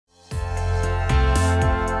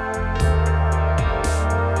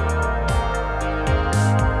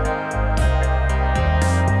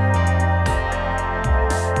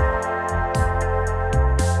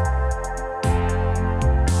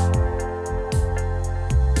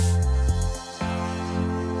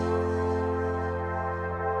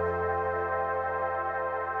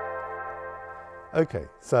Okay,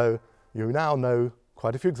 so you now know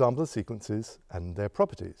quite a few examples of sequences and their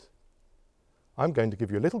properties. I'm going to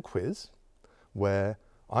give you a little quiz where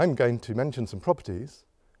I'm going to mention some properties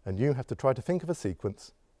and you have to try to think of a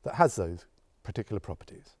sequence that has those particular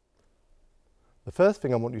properties. The first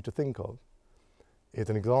thing I want you to think of is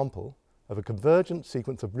an example of a convergent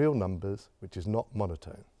sequence of real numbers which is not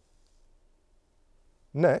monotone.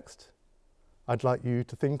 Next, I'd like you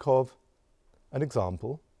to think of an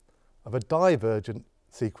example of a divergent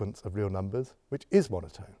sequence of real numbers which is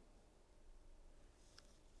monotone.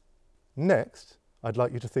 Next, I'd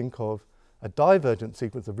like you to think of a divergent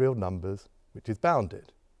sequence of real numbers which is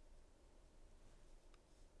bounded.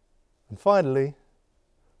 And finally,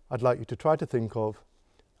 I'd like you to try to think of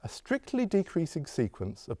a strictly decreasing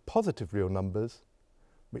sequence of positive real numbers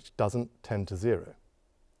which doesn't tend to zero.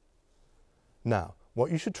 Now,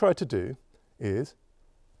 what you should try to do is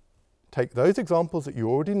take those examples that you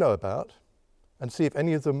already know about and see if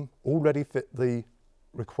any of them already fit the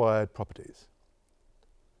required properties.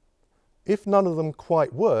 If none of them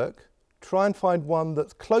quite work, try and find one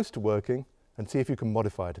that's close to working and see if you can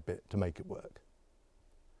modify it a bit to make it work.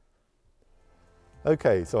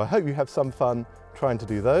 Okay, so I hope you have some fun trying to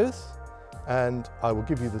do those, and I will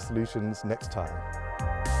give you the solutions next time.